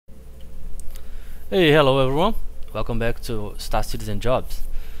Hey, hello everyone. Welcome back to Star Citizen Jobs.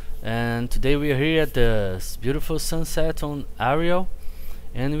 And today we are here at this beautiful sunset on Ariel,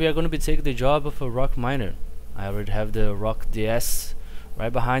 and we are going to be taking the job of a rock miner. I already have the ROC DS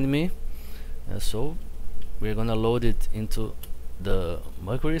right behind me, so we're gonna load it into the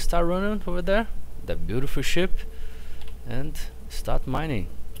Mercury Star Runner over there, that beautiful ship, and start mining.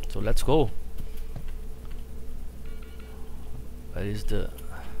 So let's go. Where is the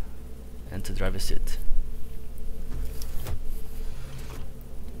enter driver seat?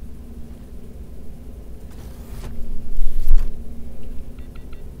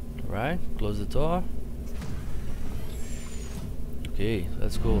 Right, close the door. Okay,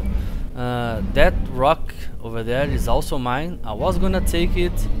 let's go. That rock over there is also mine. I was gonna take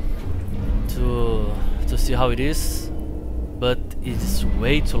it to see how it is, but it's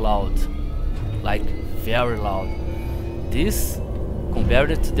way too loud, like very loud. This,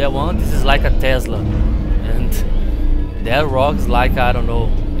 compared to that one, this is like a Tesla, and that rock is like, I don't know,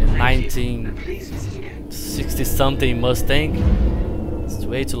 a 1960 something Mustang. It's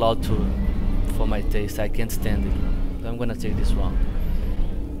way too loud for my taste. I can't stand it. I'm gonna take this one.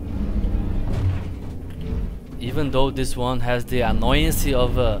 Even though this one has the annoyance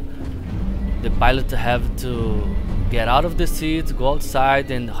of the pilot to have to get out of the seat, go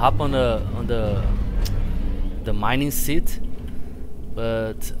outside, and hop on the mining seat,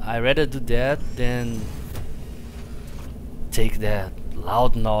 but I rather do that than take that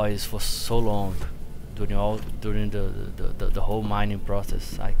loud noise for so long during the whole mining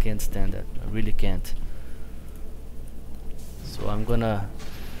process. I can't stand that. I really can't. So I'm gonna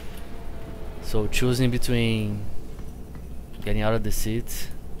choosing between getting out of the seat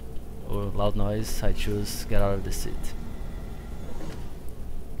or loud noise, I choose get out of the seat.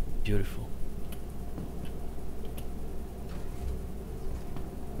 Beautiful.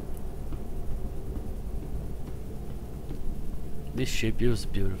 This ship is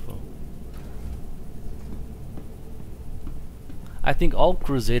beautiful. I think all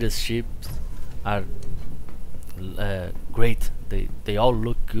Crusader ships are great. They all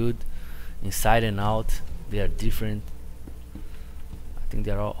look good inside and out. They are different. I think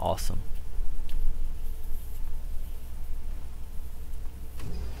they are all awesome.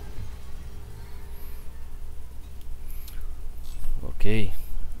 Okay,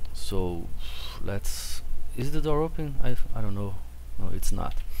 so let's. Is the door open? I don't know. No, it's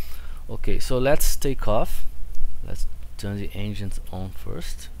not. Okay, so let's take off. Let's turn the engines on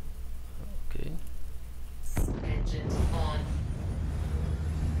first. Okay. Engines on.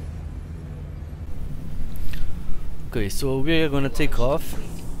 Okay, so we are gonna take off,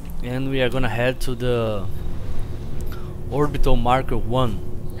 and we are gonna head to the orbital marker 1.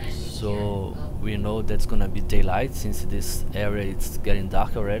 So we know that's gonna be daylight since this area is getting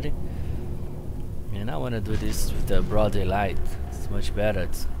dark already. And I wanna do this with the broad daylight. It's much better.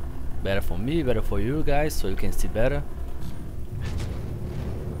 It's better for me, better for you guys, so you can see better.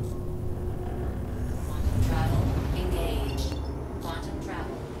 Quantum travel engaged. Quantum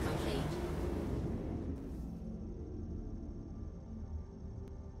travel complete.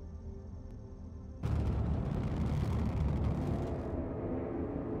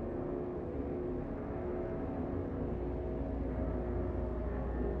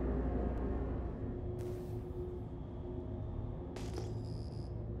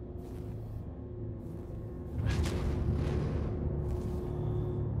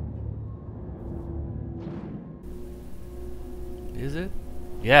 Is it?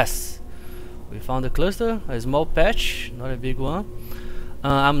 Yes! We found a cluster, a small patch, not a big one.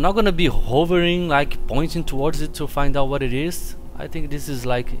 I'm not gonna be hovering, like pointing towards it to find out what it is. I think this is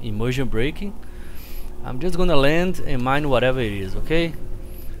like immersion breaking. I'm just gonna land and mine whatever it is, okay?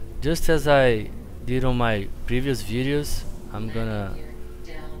 Just as I did on my previous videos, I'm gonna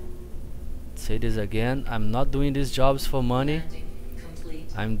say this again. I'm not doing these jobs for money.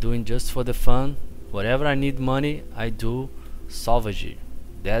 I'm doing just for the fun. Whatever I need money, I do salvage.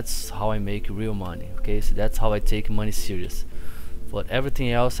 That's how I make real money, okay? So that's how I take money serious. But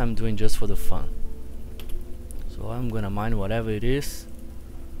everything else I'm doing just for the fun. So I'm gonna mine whatever it is.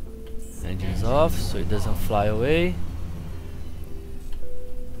 Engines off so it doesn't fly away.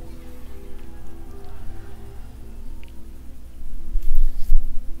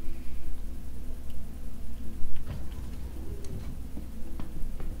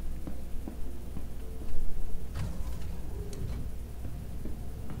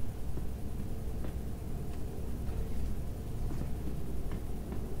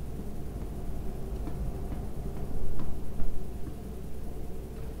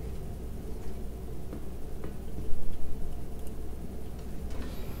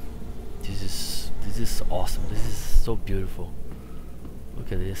 This is awesome. This is so beautiful.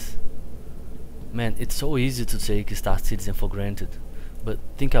 Look at this. Man, it's so easy to take Star Citizen for granted. But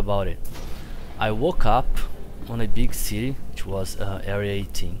think about it. I woke up on a big city, which was Area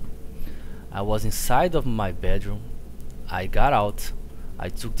 18. I was inside of my bedroom. I got out. I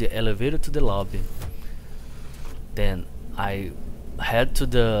took the elevator to the lobby. Then I head to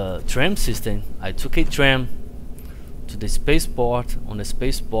the tram system. I took a tram to the spaceport. On the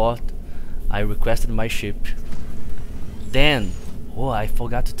spaceport, I requested my ship. Then, oh, I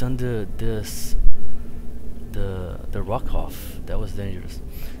forgot to turn the ROC off. That was dangerous.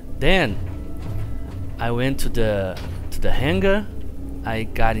 Then I went to the hangar. I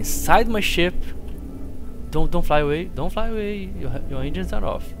got inside my ship. Don't fly away. Don't fly away. Your engines are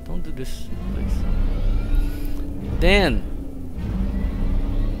off. Don't do this, please. Then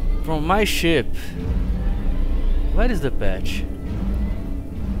from my ship, where is the patch?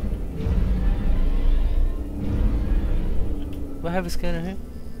 Do I have a scanner here?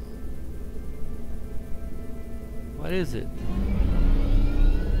 What is it?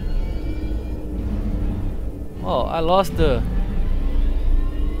 Oh, I lost the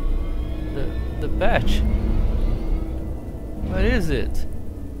patch. Where is it?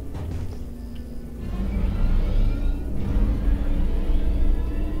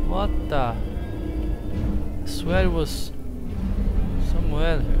 What the? I swear it was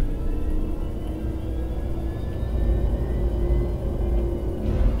somewhere here.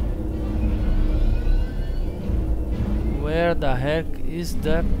 Where the heck is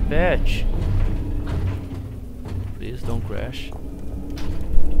that patch? Please don't crash.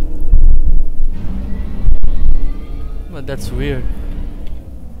 But that's weird.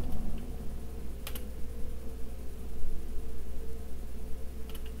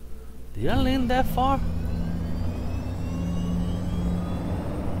 Did I land that far?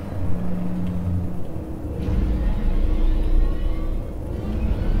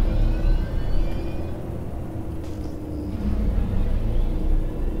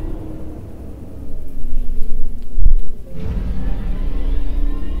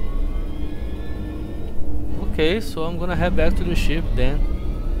 Okay, so I'm gonna head back to the ship then.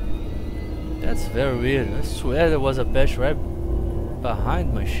 That's very weird. I swear there was a patch right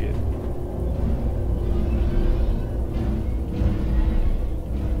behind my ship.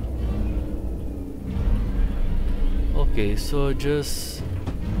 Okay, so just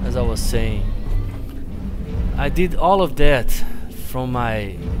as I was saying, I did all of that from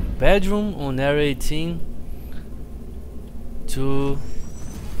my bedroom on Area 18 to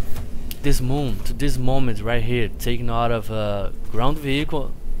this moon, to this moment right here, taken out of a ground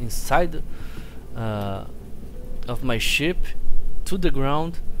vehicle inside of my ship to the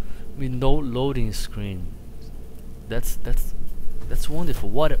ground with no loading screen. That's wonderful.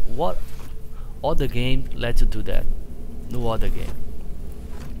 What other game let you do that? No other game.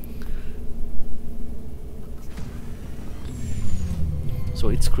 So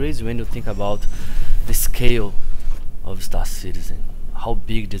it's crazy when you think about the scale of Star Citizen, how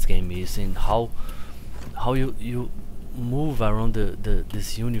big this game is, and how you move around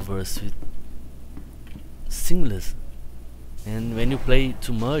this universe with seamless. And when you play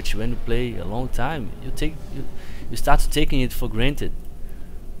too much, when you play a long time, you start taking it for granted.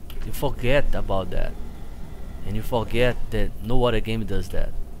 You forget about that, and you forget that no other game does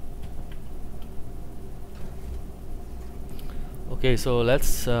that. Okay, so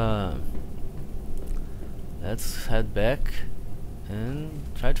let's head back and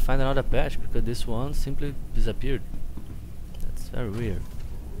try to find another patch, because this one simply disappeared. That's very weird.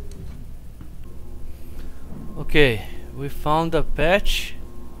 Okay, we found a patch.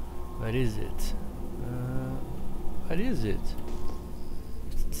 Where is it? Where is it?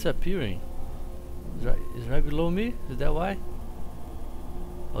 It's disappearing. It's right below me? Is that why?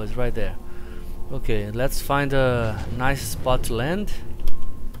 Oh, it's right there. Okay, let's find a nice spot to land,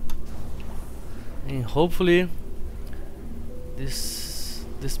 and hopefully this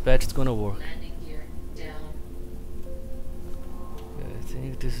patch is gonna work. Landing gear down. Okay, I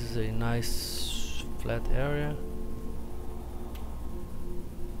think this is a nice flat area.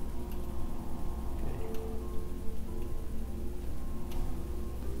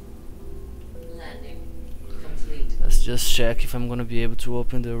 Landing complete. Let's just check if I'm gonna be able to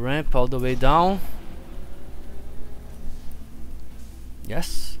open the ramp all the way down.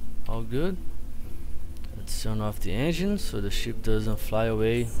 Yes, all good. Let's turn off the engine so the ship doesn't fly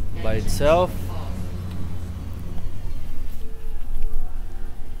away by itself. Off.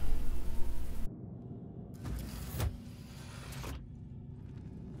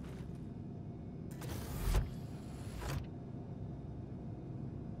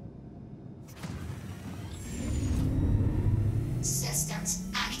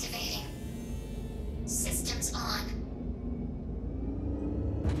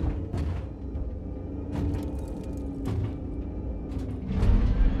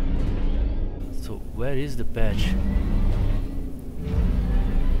 So where is the patch?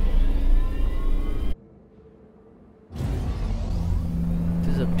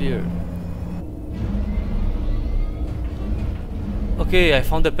 Disappear. Okay, I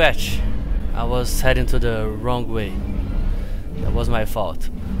found the patch. I was heading to the wrong way. That was my fault.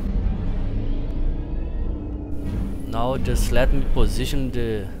 Now just let me position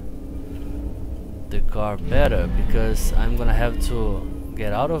the car better, because I'm gonna have to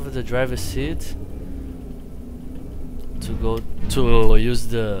get out of the driver's seat to go to use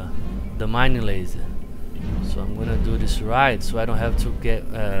the mining laser. So I'm gonna do this right, so I don't have to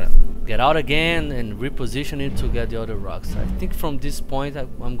get out again and reposition it to get the other rocks. I think from this point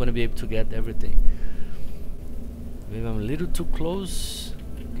I'm gonna be able to get everything. Maybe I'm a little too close.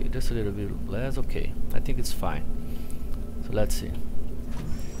 Okay, just a little bit less. Okay, I think it's fine. So let's see.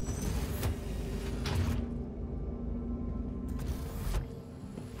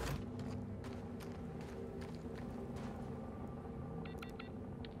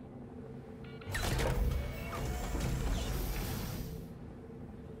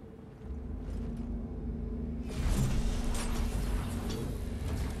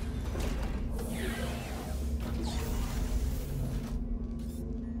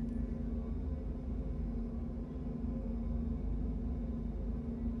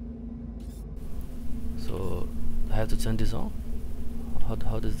 So I have to turn this on.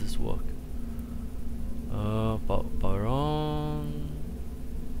 How does this work? Power on.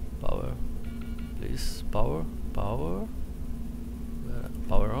 Power, please. Power. Power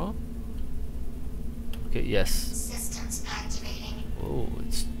on. Okay, yes. Systems activating. Oh,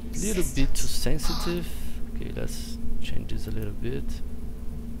 it's a little bit too sensitive. Okay, let's change this a little bit.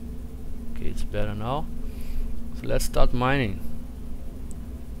 Okay, it's better now. So let's start mining.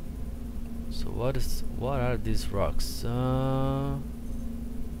 So what are these rocks?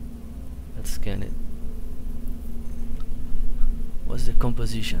 Let's scan it. What's the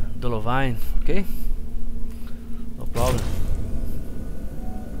composition? Dolovine, okay? No problem.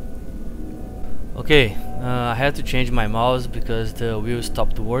 Okay, I had to change my mouse because the wheel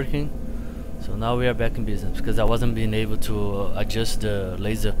stopped working. So now we are back in business because I wasn't being able to adjust the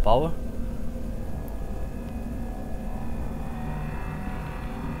laser power.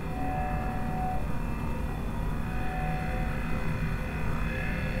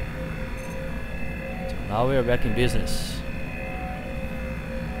 Now we are back in business.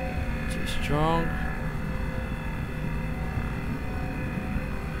 Too strong.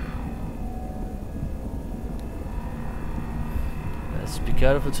 Let's be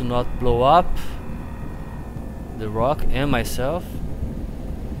careful to not blow up the rock and myself.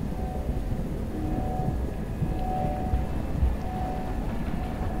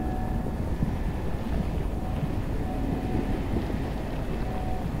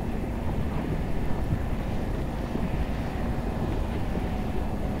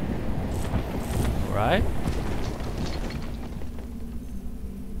 Right.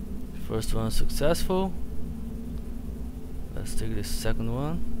 First one successful. Let's take the second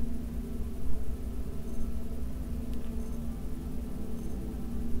one.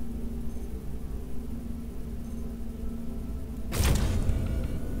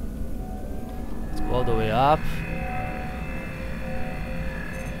 Let's go all the way up.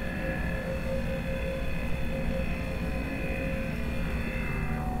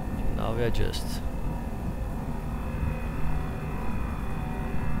 Now we adjust.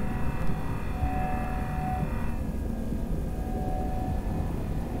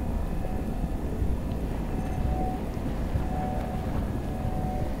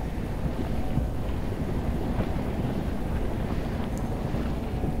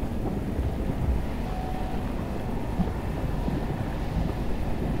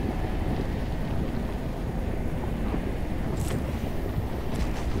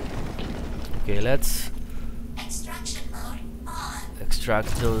 Okay, let's Extraction mode on.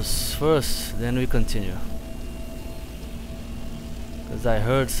 extract those first, then we continue. Because I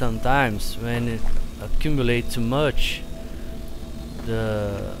heard sometimes when it accumulates too much,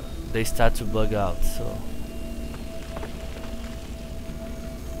 they start to bug out. So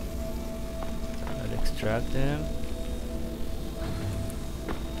I'll extract them.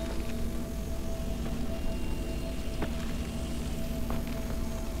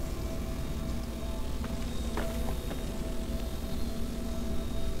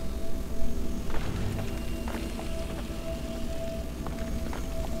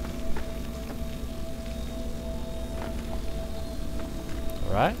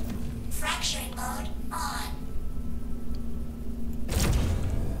 Alright. Fracturing mode on.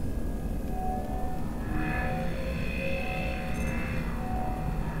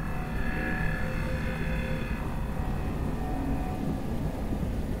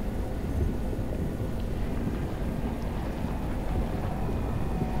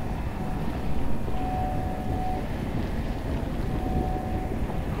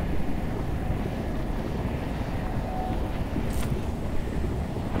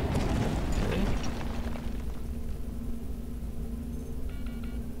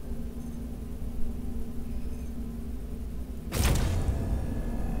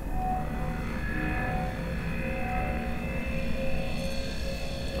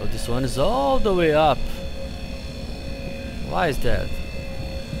 This one is all the way up. Why is that?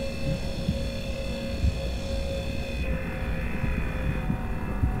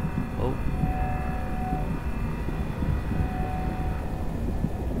 Oh.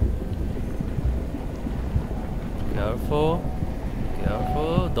 Careful.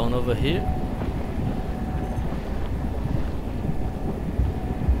 Careful. Don't overheat.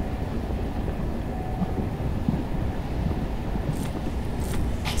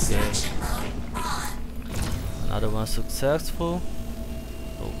 Another one successful,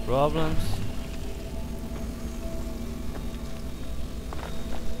 no problems.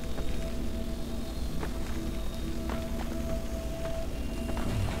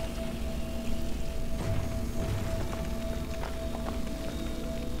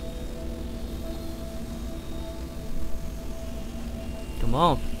 Come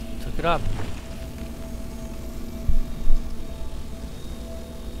on, took it up.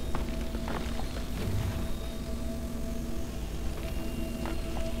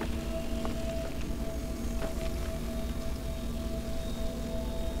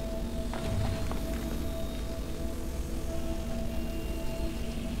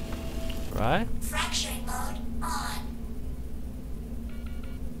 Right? Fracturing mode on.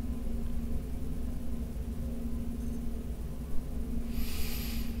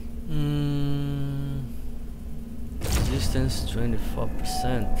 Resistance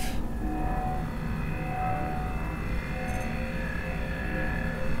 24%.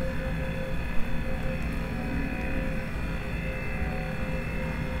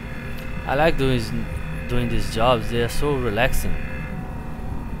 I like doing these jobs. They are so relaxing.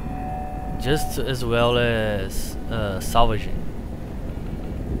 Just as well as salvaging.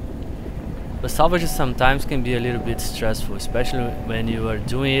 But salvaging sometimes can be a little bit stressful, especially when you are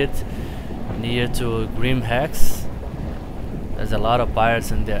doing it near to Grim Hex. There's a lot of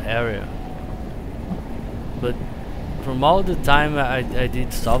pirates in their area. But from all the time I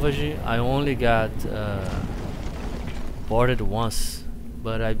did salvaging, I only got boarded once.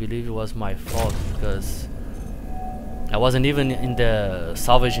 But I believe it was my fault because I wasn't even in the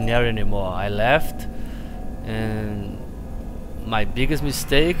salvaging area anymore. I left, and my biggest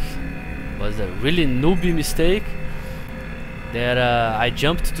mistake was a really newbie mistake that I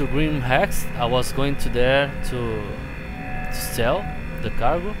jumped to Grim Hex. I was going to there to sell the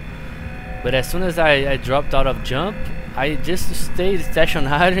cargo, but as soon as I dropped out of jump, I just stayed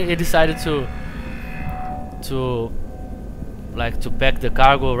stationary. I decided to pack the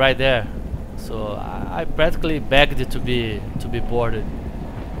cargo right there. So I practically begged it to be boarded.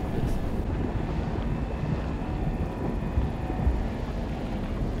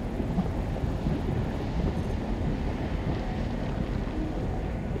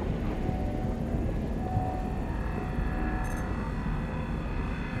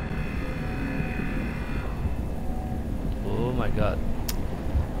 Oh my god.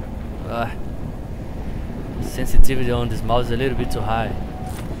 Sensitivity on this mouse is a little bit too high.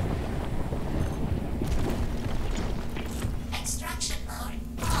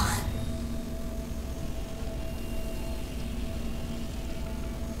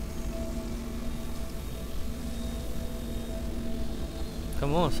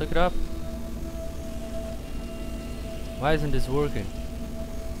 Come on, suck it up. Why isn't this working?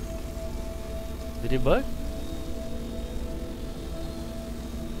 Did it bug?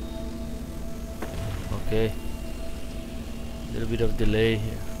 Okay. A little bit of delay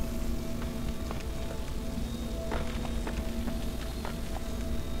here.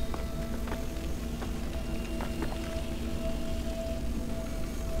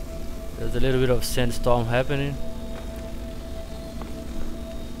 There's a little bit of sandstorm happening.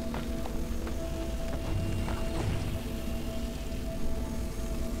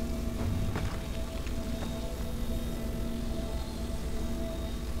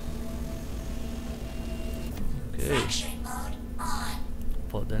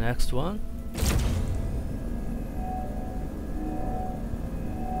 For the next one.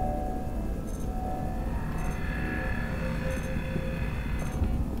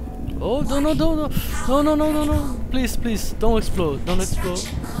 Oh, no, please, don't explode, don't explode.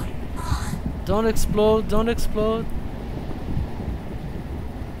 Don't explode, don't explode.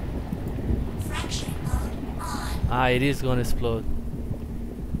 Ah, it is gonna explode.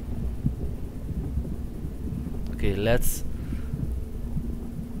 Okay, let's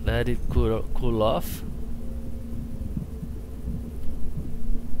let it cool off.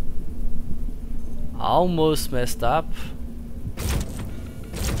 Almost messed up.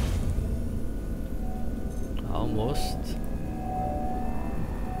 Almost.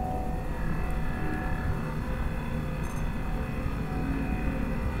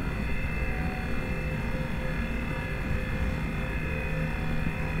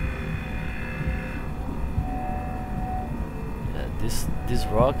 this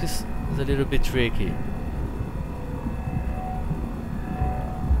rock is a little bit tricky.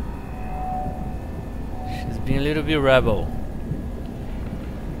 She's being a little bit rebel.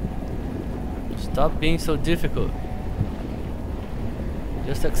 Stop being so difficult.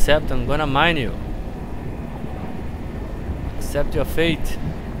 Just accept, I'm gonna mine you. Accept your fate.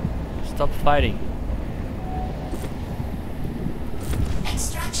 Stop fighting.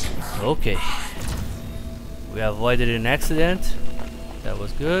 Okay. We avoided an accident. That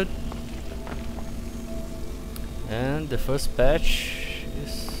was good. And the first patch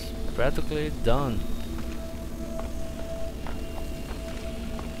is practically done.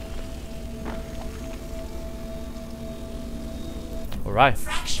 Alright.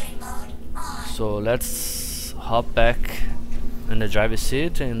 So let's hop back in the driver's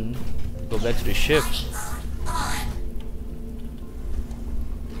seat and go back to the ship.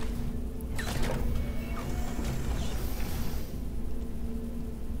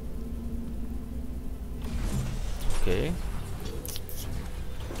 Okay.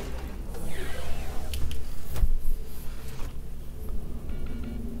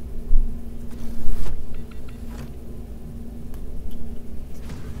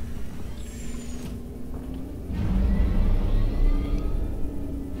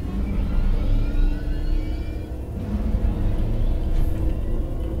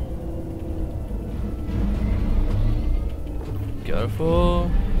 Careful.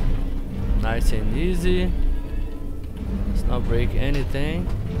 Nice and easy. Let's not break anything.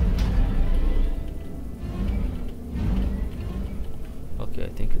 Okay, I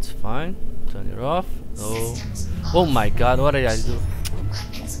think it's fine. Turn it off. Oh, oh my God! What did I do?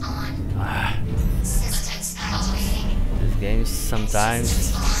 Ah. These games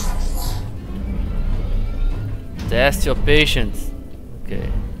sometimes test your patience. Okay.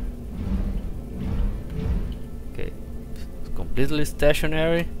 Okay. It's completely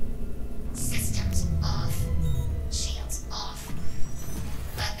stationary.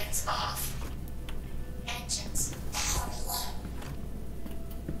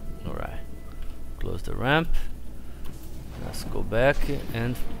 Close the ramp. Let's go back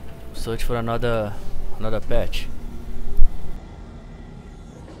and search for another patch.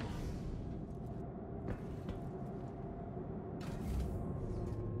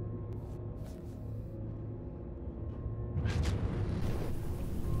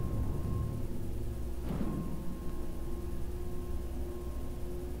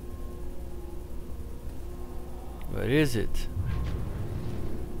 Where is it?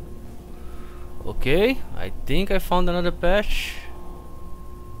 Okay, I think I found another patch.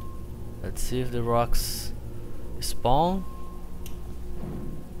 Let's see if the rocks spawn.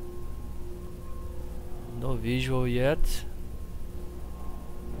 No visual yet.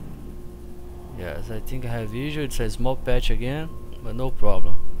 Yes, I think I have visual. It's a small patch again, but no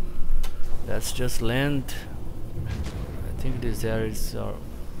problem. Let's just land. I think this area is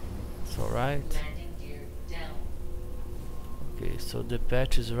alright. Okay, so the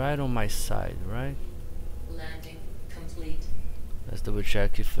patch is right on my side, right? Landing complete. Let's double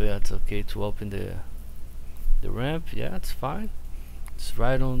check if it's okay to open the ramp. Yeah, it's fine. It's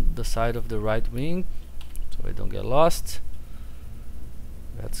right on the side of the right wing, so I don't get lost.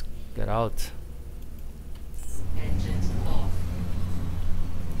 Let's get out. Engines off.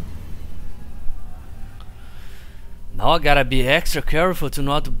 Now I gotta be extra careful to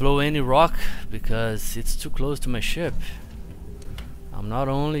not blow any rock because it's too close to my ship. I'm not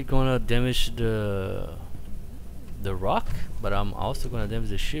only gonna damage the rock, but I'm also gonna damage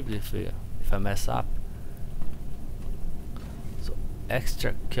the ship if I mess up. So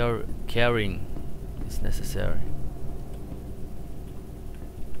extra caring is necessary.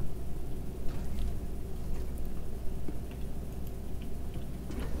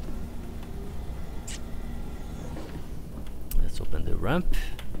 Let's open the ramp.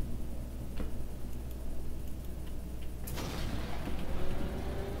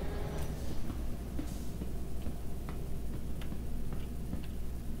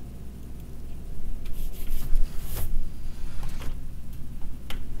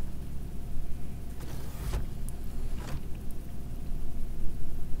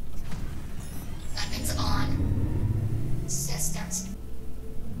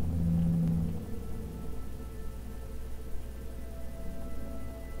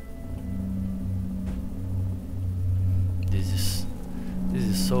 This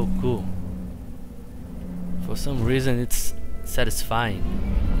is so cool. For some reason it's satisfying.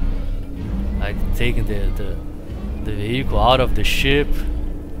 Like taking the vehicle out of the ship.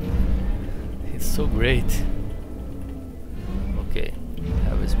 It's so great. Okay,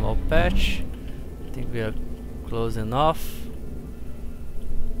 have a small patch. I think we are close enough.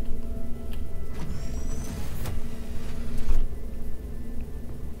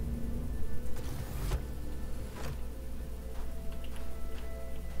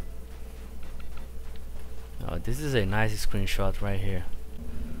 This is a nice screenshot right here.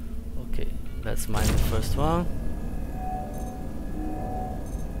 Okay, let's mine the first one.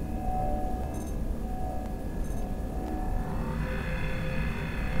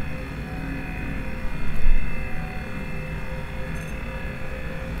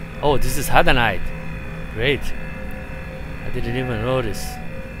 Oh, this is Hadanite. Great. I didn't even notice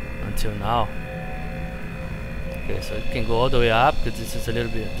until now. Okay, so it can go all the way up because this is a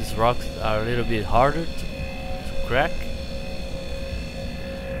little bit. These rocks are a little bit harder to crack.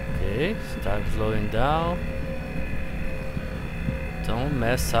 Okay, start slowing down. Don't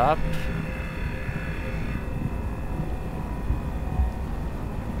mess up.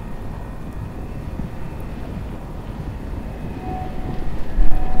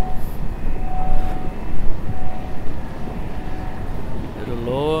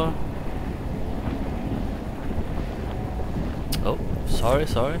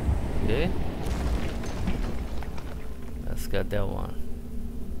 Sorry. Okay. Let's get that one.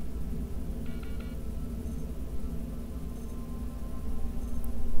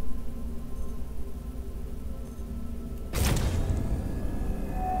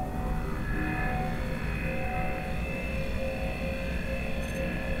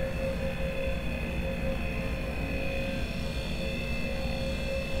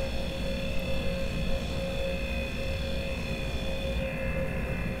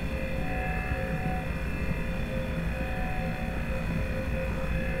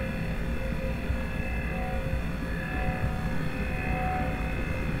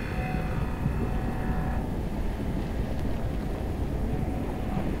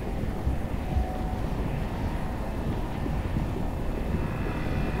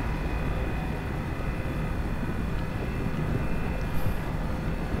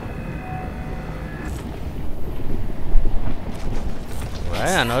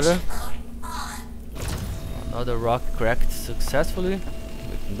 Another rock cracked successfully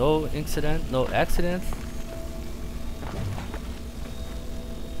with no incident, no accident.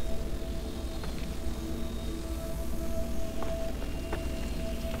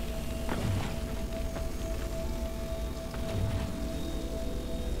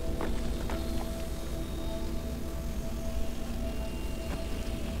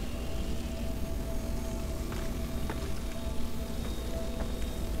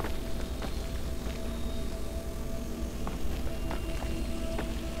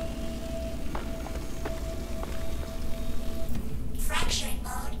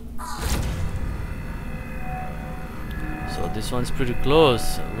 This one's pretty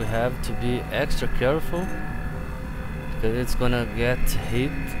close. We have to be extra careful because it's gonna get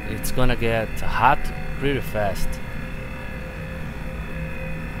hit. It's gonna get hot pretty fast.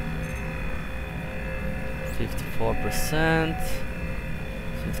 54%,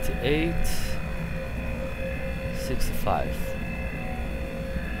 58, 65.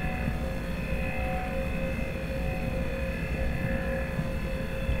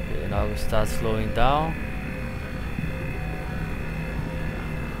 Okay, now we start slowing down.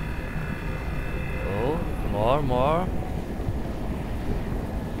 More.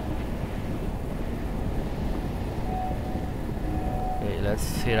 Okay,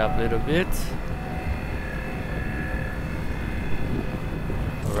 let's hit up a little bit.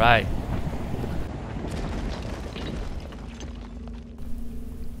 Alright.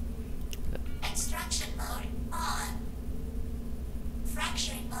 Extraction mode on.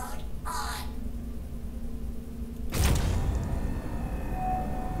 Fracturing mode on.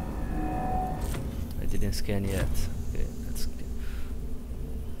 Didn't scan yet. Okay, let's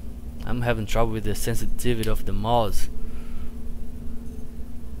I'm having trouble with the sensitivity of the mouse.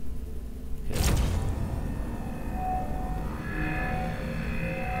 Okay.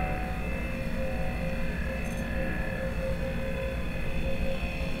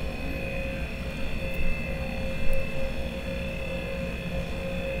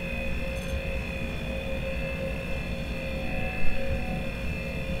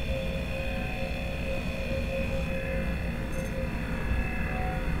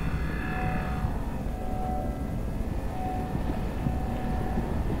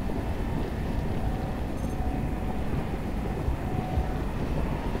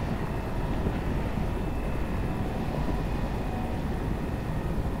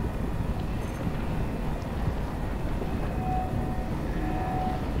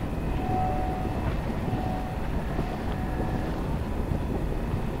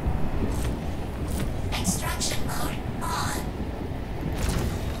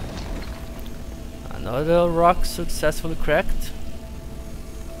 Another rock successfully cracked.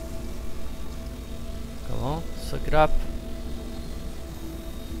 Come on, suck it up.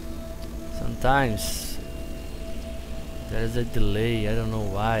 Sometimes There is a delay, I don't know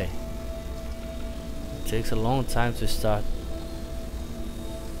why. It takes a long time to start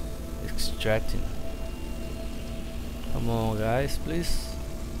extracting. Come on guys, please.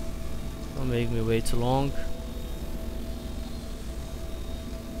 Don't make me wait too long.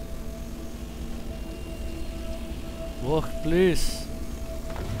 Work please.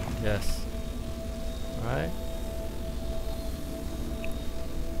 Yes. Alright.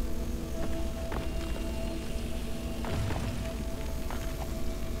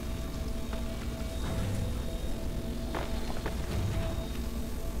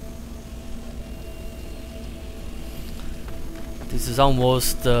 This is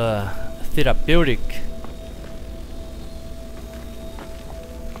almost therapeutic.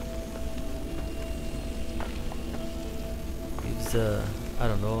 Gives a, I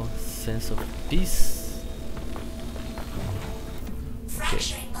don't know, sense of peace.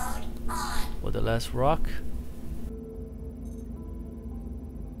 Okay. For the last rock.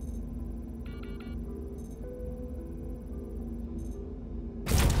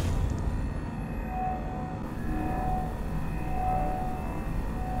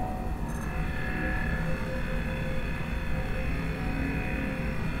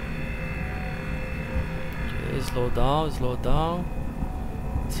 Slow down, slow down.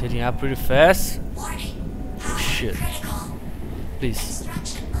 It's hitting up pretty fast. Oh shit. Please.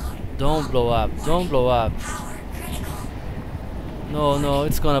 Don't blow up, don't blow up. No, no,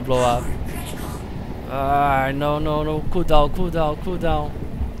 it's gonna blow up. Ah, no, no, no. Cool down, cool down, cool down.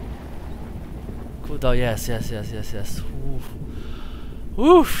 Cool down, yes, yes, yes, yes, yes. Oof.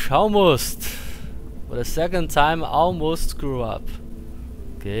 Oof, almost. For the second time, almost screw up.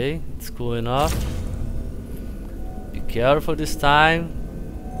 Okay, it's cool enough. Careful this time.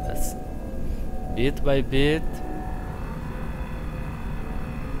 That's bit by bit.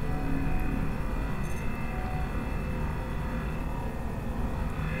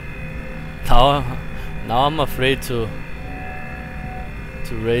 Now I'm afraid to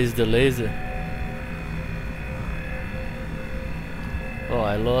raise the laser. Oh,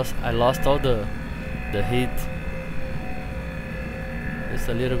 I lost all the heat. Just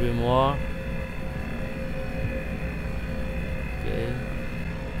a little bit more. Okay,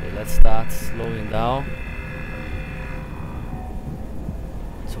 let's start slowing down.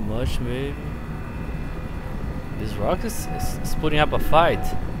 Too much maybe. This rock is putting up a fight.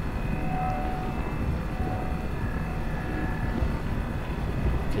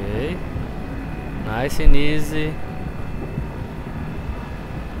 Okay, nice and easy.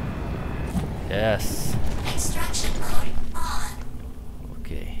 Yes. Extraction mode on.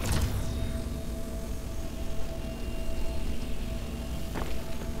 Okay.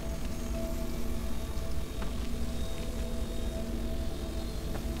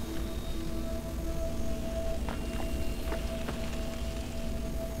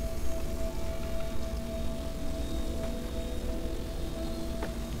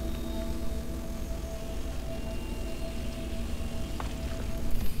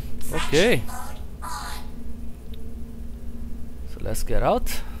 Okay, so let's get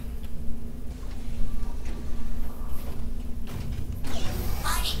out.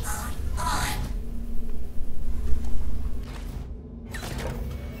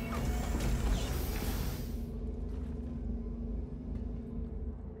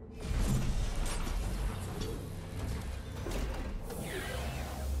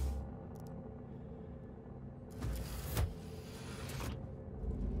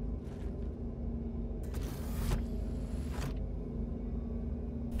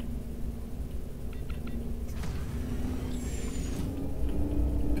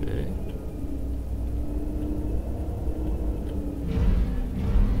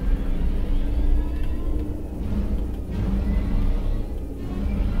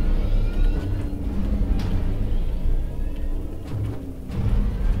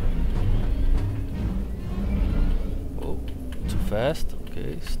 Fast.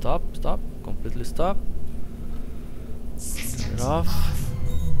 Okay, stop, completely stop. Turn it off.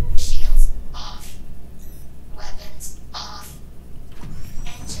 Shields off. Weapons off.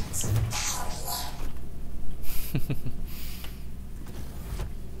 Engines power low.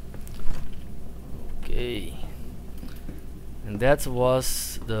 Okay, and that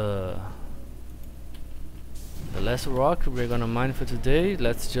was the last rock we're gonna mine for today.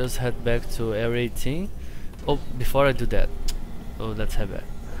 Let's just head back to Area 18. Oh, before I do that, let's head back.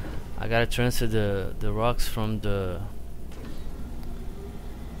 I gotta transfer the rocks from the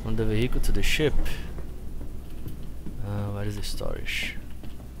vehicle to the ship. Where is the storage?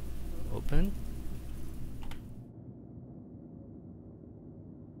 Open.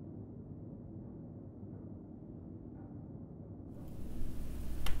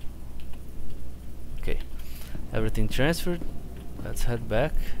 Everything transferred. Let's head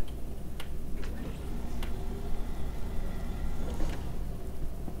back.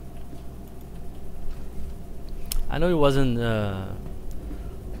 I know it wasn't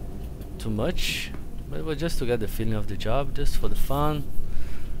too much, but it was just to get the feeling of the job, just for the fun.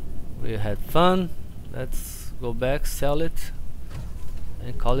 We had fun. Let's go back, sell it,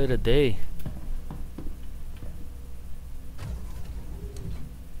 and call it a day.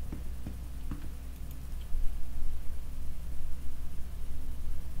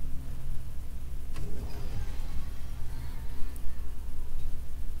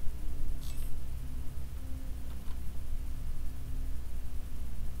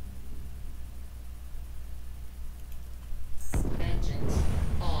 Engines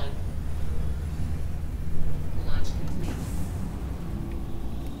on. Launch complete.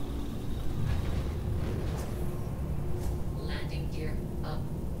 Landing gear up.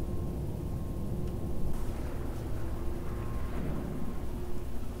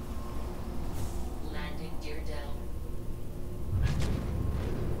 Landing gear down.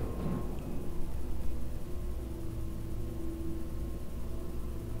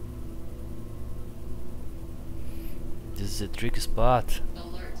 This is a tricky spot.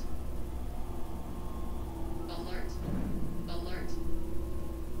 Alert. Alert. Alert.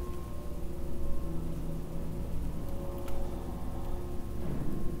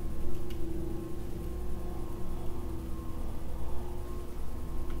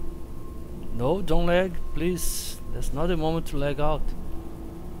 No, don't lag, please. That's not the moment to lag out.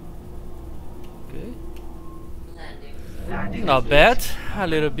 Okay. Landing. Not bad. A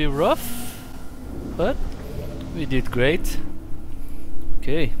little bit rough, but we did great.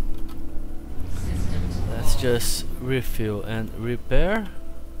 Okay. Systems Let's on. just refill and repair.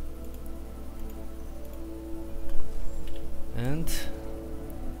 And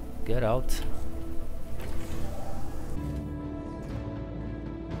get out.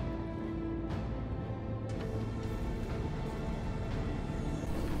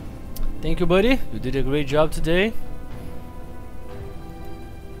 Thank you, buddy. You did a great job today.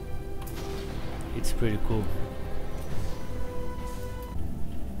 It's pretty cool.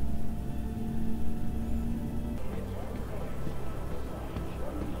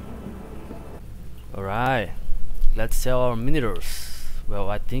 Alright, let's sell our minerals. Well,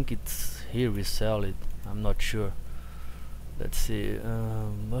 I think it's here we sell it. I'm not sure. Let's see.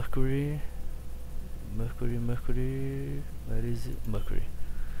 Mercury. Where is it? Mercury.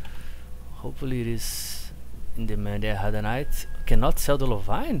 Hopefully it is in demand. I had a night. Cannot sell the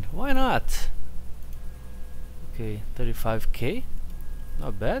Lovine? Why not? Okay, 35k.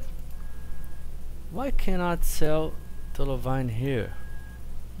 Not bad. Why cannot sell the Lovine here?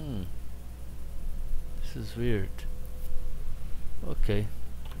 This is weird. Okay.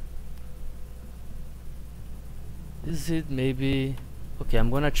 Is it maybe... Okay, I'm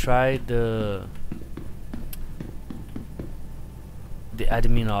gonna try the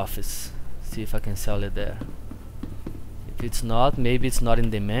admin office. See if I can sell it there. If it's not, maybe it's not in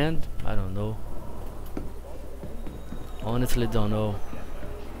demand. I don't know. Honestly, don't know.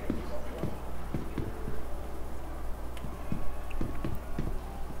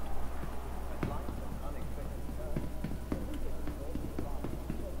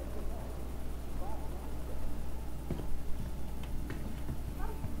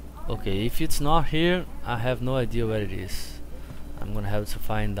 Okay, if it's not here, I have no idea where it is. I'm gonna have to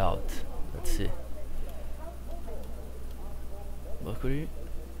find out. Let's see. Mercury.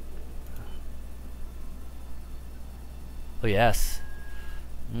 Oh yes.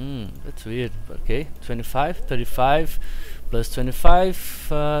 That's weird. Okay, 25, 35 plus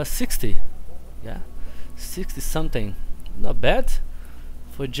 25, 60. Yeah, 60 something. Not bad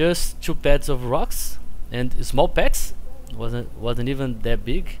for just 2 pads of rocks and small pads. Wasn't even that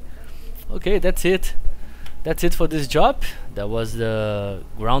big. Okay, that's it. That's it for this job. That was the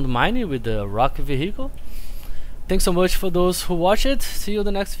ground mining with the ROC vehicle. Thanks so much for those who watched it. See you in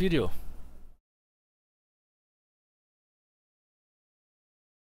the next video.